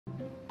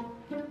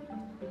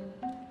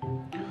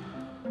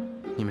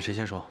你们谁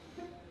先说？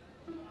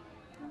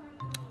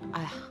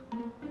哎呀，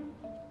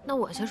那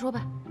我先说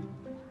呗。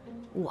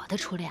我的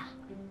初恋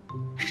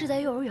是在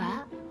幼儿园，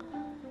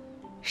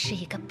是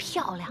一个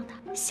漂亮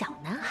的小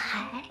男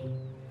孩。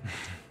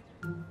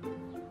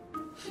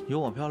有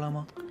我漂亮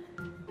吗？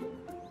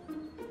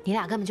你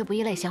俩根本就不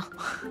一类型。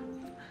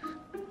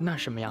那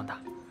什么样的？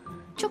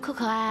就可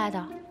可爱爱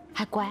的，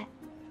还乖，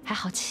还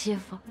好欺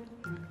负。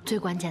最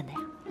关键的呀，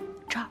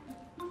这儿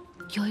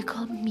有一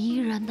颗迷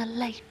人的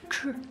泪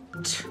痣。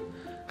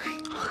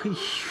嘿呦，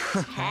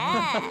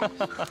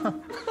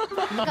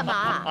你们干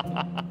嘛？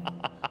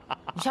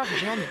你笑什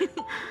么呀你？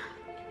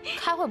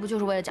开会不就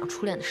是为了讲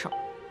初恋的事儿？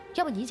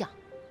要不你讲？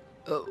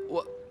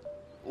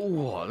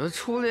我的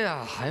初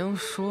恋还用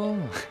说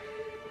吗？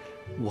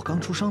我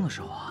刚出生的时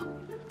候啊，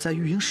在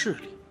育婴室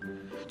里，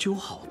就有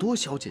好多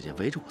小姐姐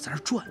围着我在那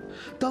转。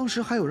当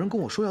时还有人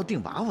跟我说要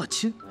订娃娃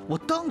亲，我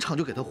当场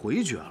就给他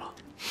回绝了。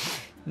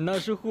那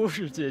是护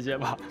士姐姐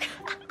吧？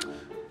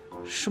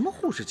什么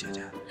护士姐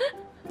姐？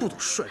不懂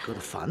帅哥的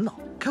烦恼。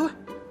开会。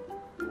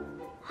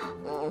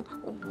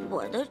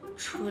我的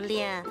初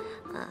恋，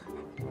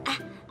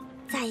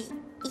在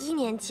1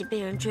年级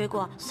被人追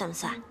过，算不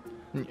算？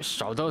你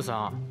少嘚瑟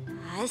啊！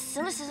哎，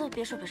行了行了，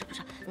别说。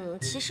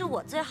其实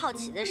我最好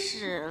奇的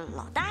是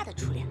老大的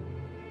初恋。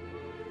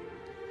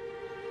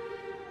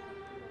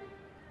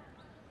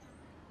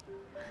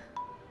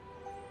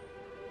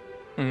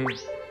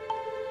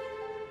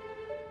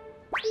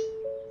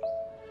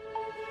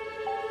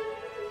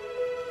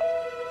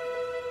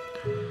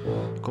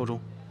高中。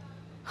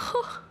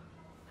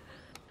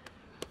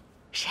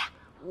谁呀？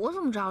我怎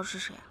么知道是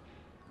谁啊？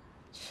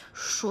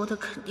说的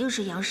肯定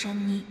是杨珊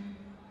妮。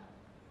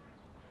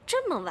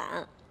这么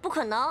晚，不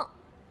可能。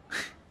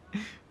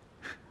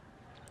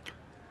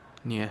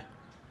你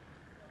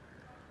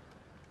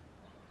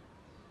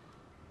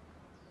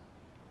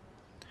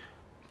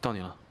到你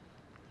了。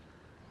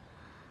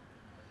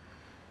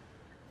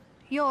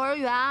幼儿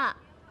园。哎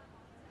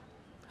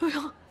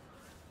呦，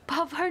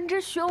宝贝儿，你这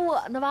学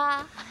我呢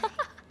吧？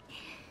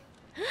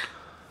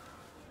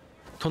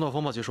头脑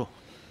风暴结束。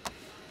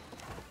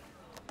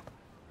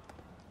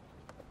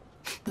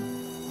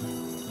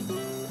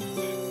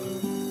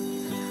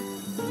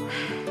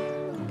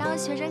当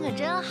学生可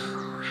真好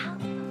啊！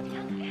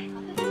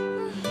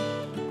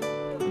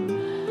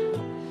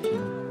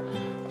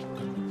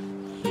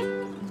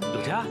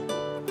陆佳，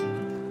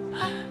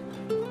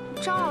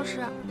张老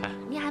师，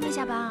你还没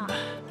下班啊？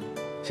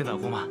现在有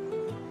空吗？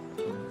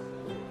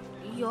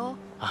有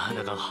啊，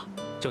那刚好，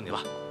就你了，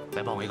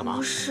来帮我一个忙。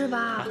不是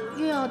吧？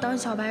又要当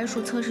小白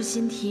鼠测试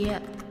新题？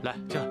来，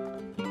进来。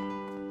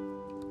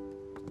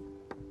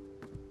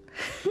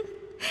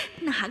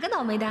哪个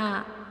倒霉蛋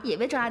啊，也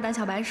被抓来当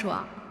小白鼠？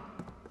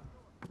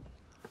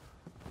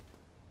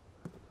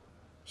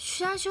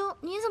徐嘉修，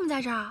你怎么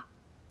在这儿？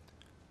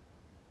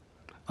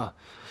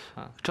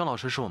张老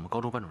师是我们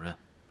高中班主任。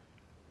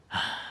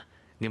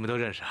你们都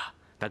认识啊？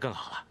那更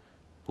好了。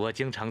我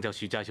经常叫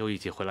徐嘉修一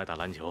起回来打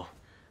篮球，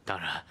当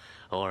然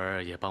偶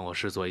尔也帮我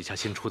师做一下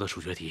新出的数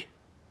学题。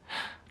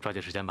抓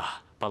紧时间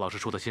吧，把老师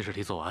出的新试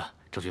题做完，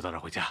争取早点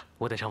回家。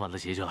我得上晚自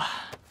习去了。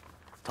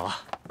走了，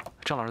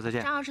张老师再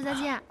见。张老师再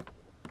见。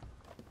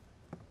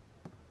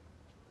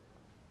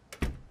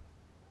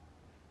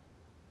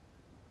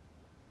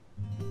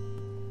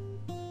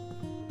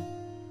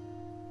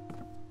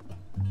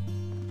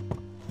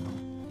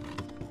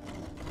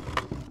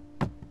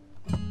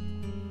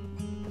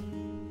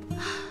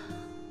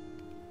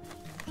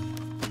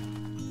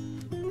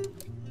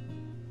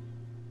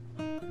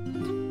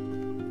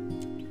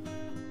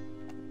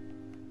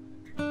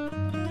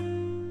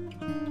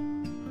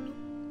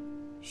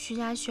徐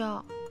嘉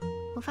修，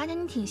我发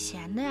现你挺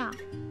闲的呀，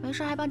没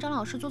事还帮张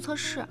老师做测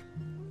试。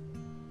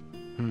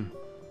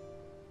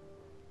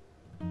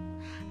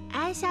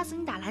哎，下次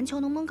你打篮球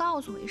能不能告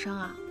诉我一声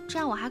啊？这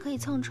样我还可以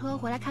蹭车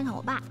回来看看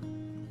我爸。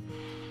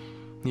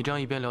你这样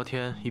一边聊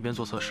天一边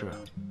做测试，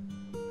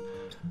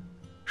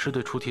是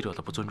对出题者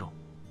的不尊重。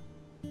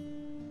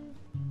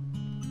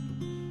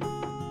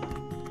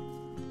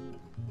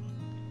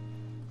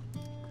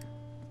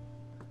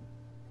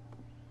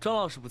张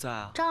老师不在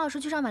啊？张老师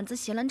去上晚自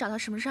习了，你找他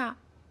什么事儿？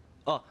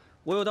哦，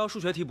我有道数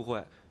学题不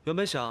会，原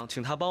本想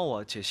请他帮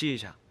我解析一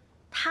下。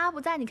他不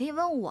在，你可以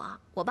问我，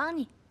我帮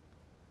你。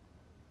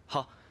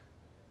好，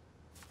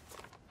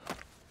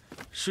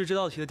是这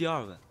道题的第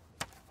2问。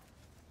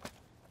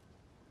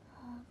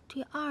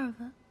第2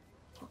问，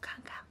我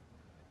看看，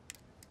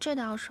这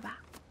道是吧？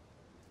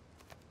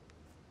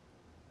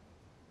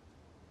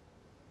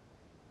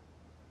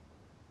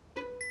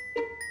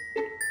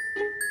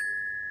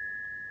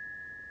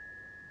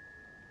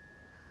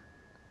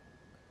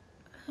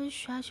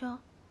徐嘉修，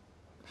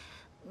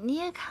你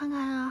也看看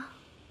啊。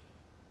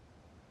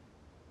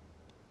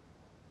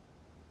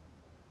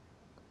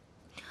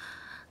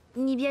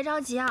你别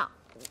着急啊，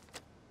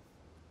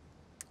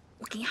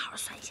我给你好好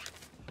算一下，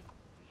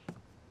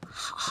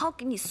好好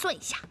给你算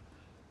一下。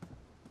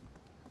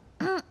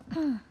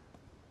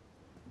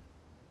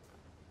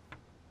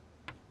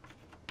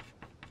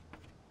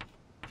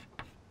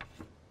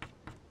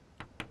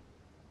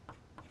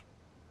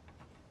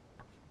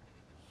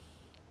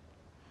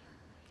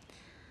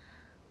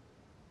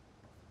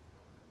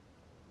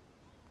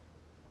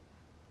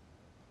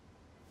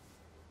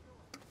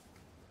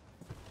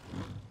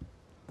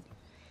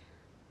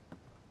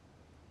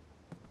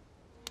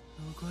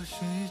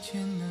时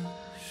间能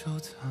收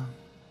藏，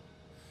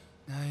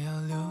那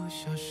要留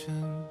下什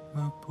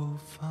么不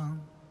放？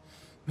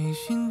铭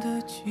心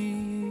的记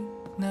忆，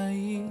那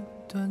一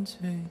段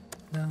最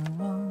难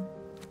忘。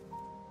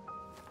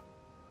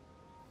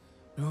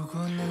如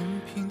果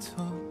能拼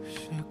凑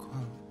时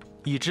光，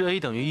已知 a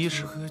等于1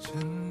时，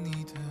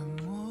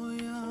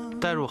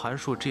代入函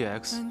数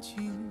gx。 安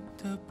静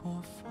的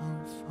播放，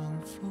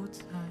仿佛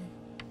在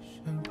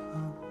身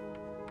旁。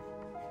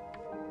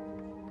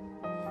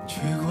去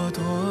过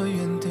多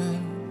远的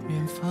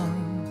远方，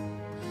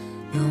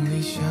用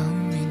力向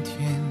明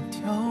天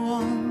眺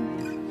望，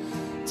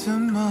怎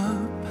么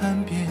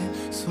判别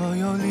所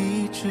有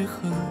理智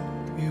和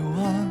欲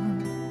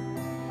望？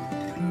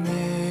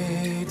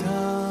每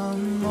当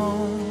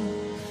梦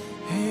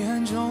黑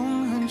暗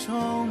中横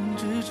冲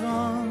直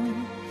撞，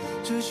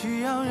这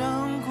需要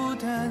让孤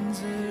单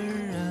自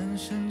然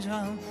生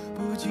长，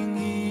不经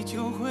意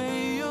就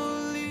会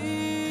有力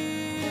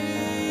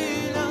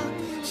量。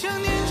想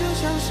念就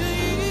像是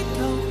一道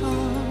光，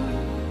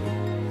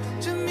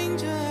证明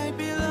着爱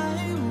别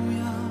来无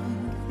恙。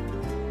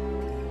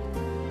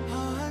浩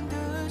瀚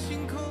的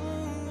星空，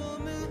我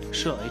们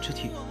设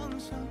ht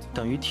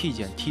等于 t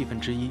减 t 分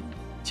之1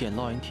减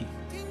ln t。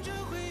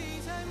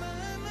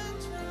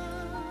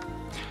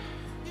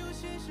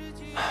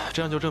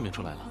这样就证明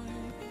出来了。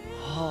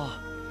哦，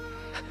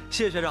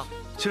谢谢学长，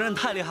学长你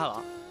太厉害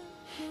了。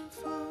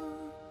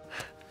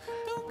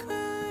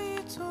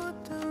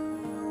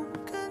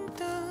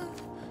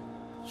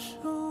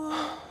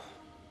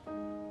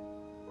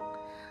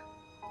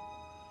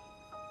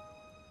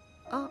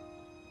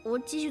我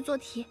继续做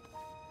题。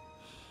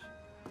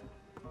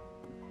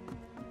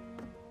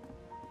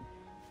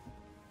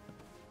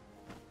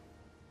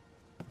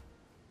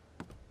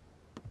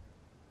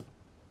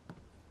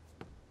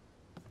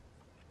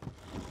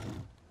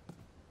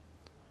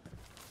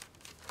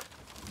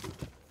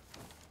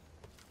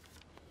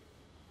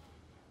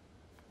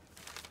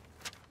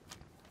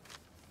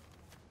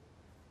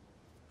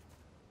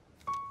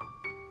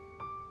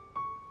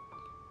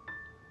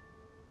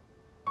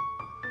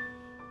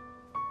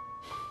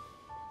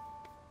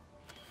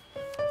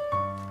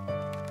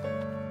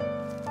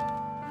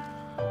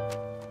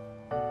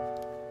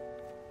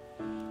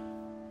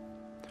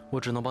我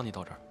只能帮你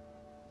到这儿。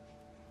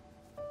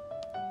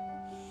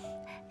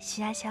徐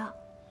嘉修，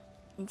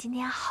你今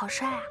天好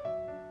帅啊！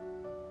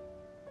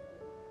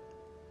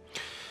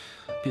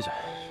闭嘴，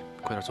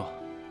快点坐。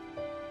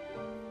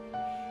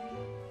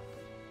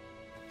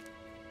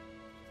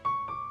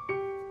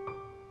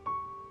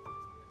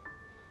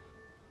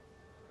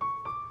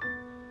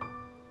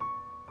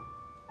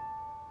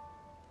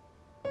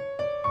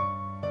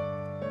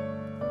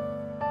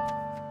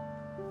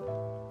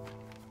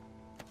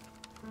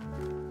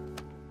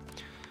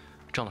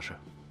张老师，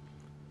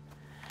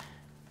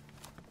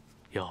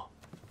哟，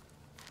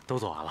都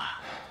做完了，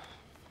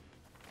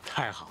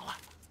太好了，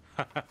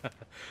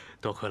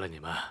多亏了你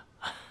们，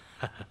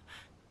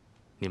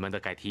你们的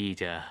改题意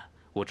见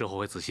我之后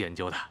会仔细研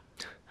究的。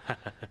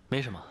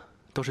没什么，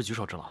都是举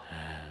手之劳。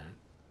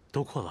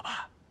都困了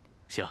吧？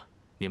行，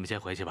你们先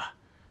回去吧，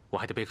我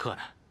还得备课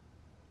呢。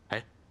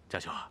哎，嘉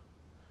修啊，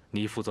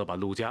你负责把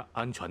陆家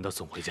安全的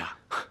送回家。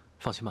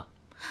放心吧。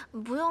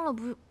不用了，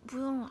不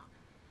用了。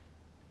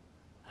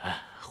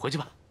回去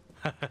吧。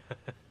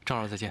张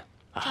老师再见。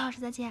张老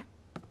师再见。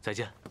再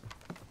见。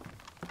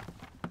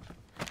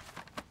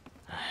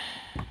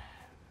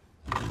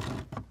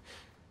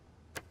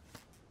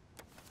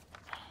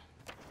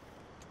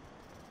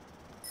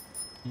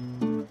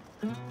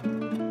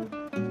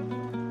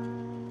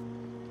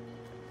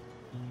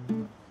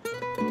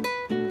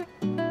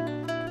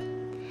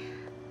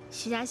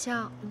徐嘉修，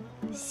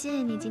谢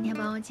谢你今天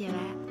帮我解围。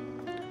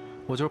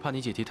我就是怕你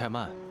解题太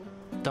慢，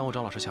耽误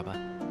张老师下班。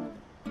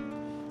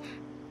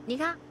你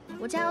看，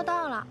我家要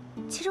到了。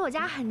其实我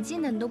家很近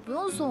的，你都不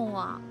用送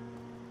我。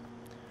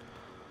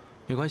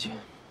没关系，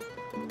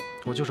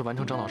我就是完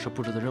成张老师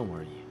布置的任务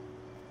而已。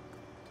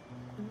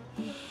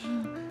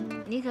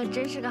你可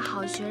真是个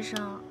好学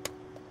生。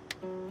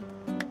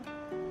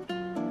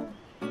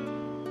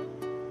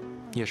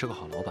你也是个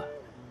好老板。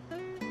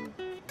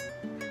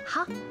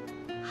好，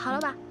好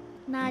了吧？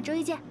那周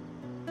一见。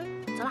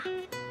走了。